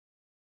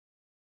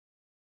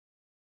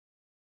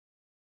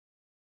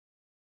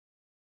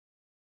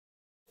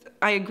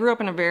I grew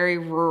up in a very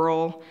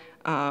rural,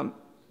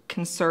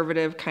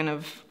 conservative kind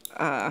of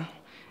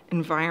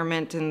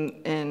environment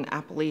in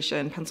Appalachia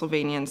in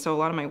Pennsylvania, and so a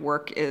lot of my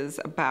work is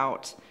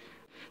about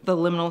the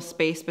liminal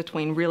space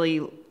between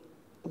really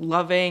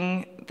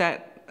loving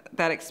that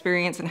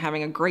experience and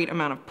having a great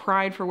amount of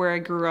pride for where I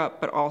grew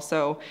up, but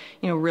also,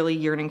 really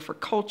yearning for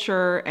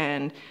culture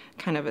and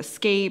kind of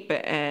escape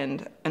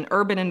and an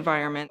urban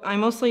environment. I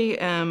mostly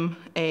am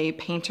a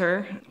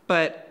painter,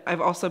 but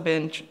I've also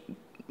been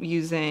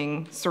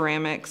using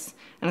ceramics,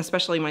 and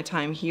especially my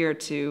time here,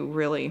 to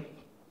really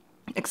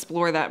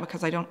explore that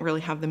because I don't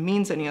really have the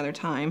means any other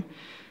time.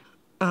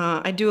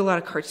 I do a lot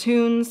of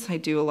cartoons. I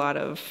do a lot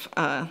of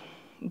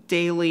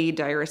daily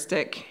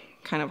diaristic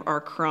kind of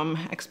R-crumb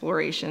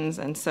explorations,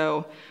 and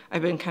so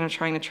I've been kind of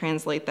trying to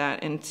translate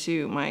that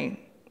into my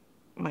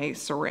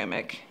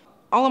ceramic.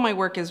 All of my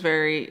work is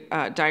very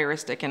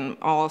diaristic and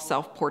all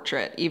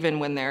self-portrait, even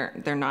when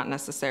they're not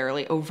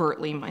necessarily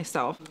overtly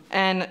myself.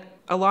 And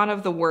a lot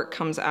of the work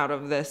comes out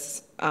of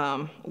this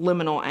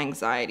liminal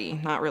anxiety,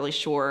 not really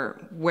sure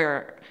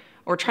where,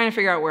 or trying to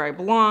figure out where I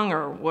belong,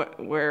 or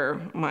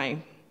where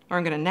I'm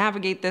going to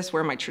navigate this,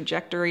 where my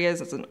trajectory is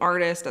as an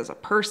artist, as a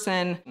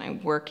person. I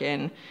work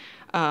in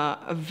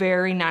a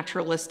very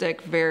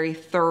naturalistic, very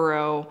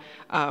thorough,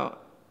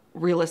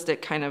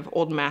 realistic kind of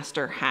old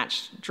master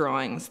hatch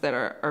drawings that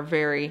are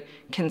very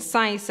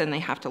concise, and they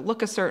have to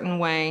look a certain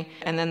way.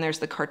 And then there's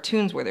the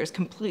cartoons where there's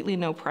completely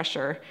no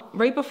pressure.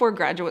 Right before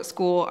graduate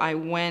school, I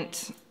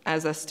went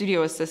as a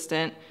studio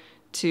assistant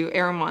to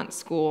Aramont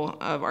School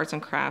of Arts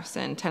and Crafts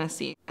in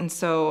Tennessee. And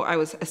so I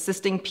was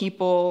assisting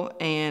people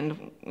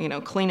and,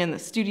 cleaning the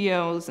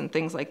studios and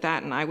things like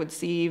that. And I would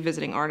see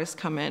visiting artists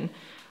come in.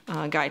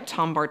 A guy,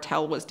 Tom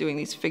Bartel, was doing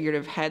these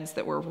figurative heads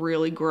that were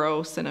really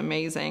gross and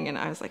amazing. And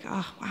I was like,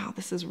 oh, wow,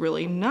 this is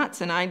really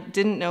nuts. And I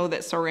didn't know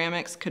that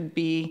ceramics could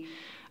be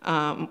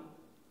kind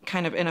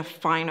of in a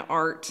fine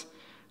art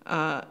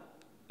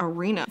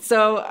arena.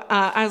 So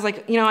I was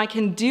like, I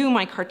can do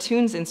my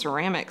cartoons in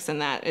ceramics,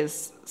 and that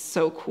is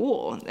so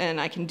cool.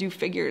 And I can do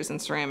figures in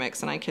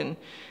ceramics, and I can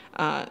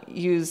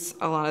use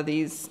a lot of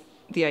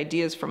the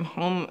ideas from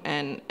home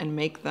and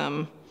make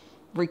them,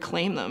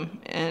 reclaim them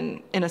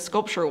in a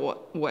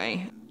sculptural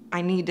way.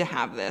 I need to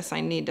have this.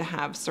 I need to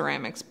have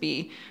ceramics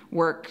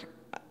work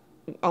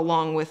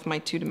along with my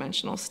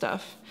two-dimensional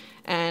stuff.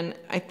 And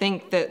I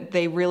think that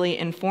they really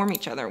inform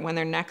each other when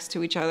they're next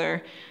to each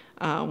other.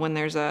 When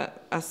there's a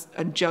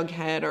jug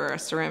head or a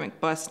ceramic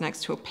bust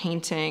next to a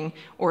painting,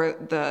 or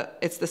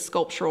it's the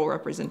sculptural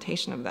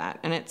representation of that.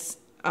 And it's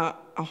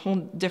a whole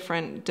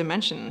different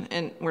dimension.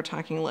 And we're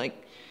talking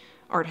like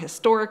art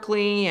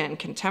historically and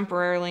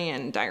contemporarily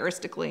and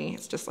diaristically.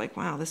 It's just like,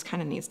 wow, this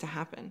kind of needs to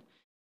happen.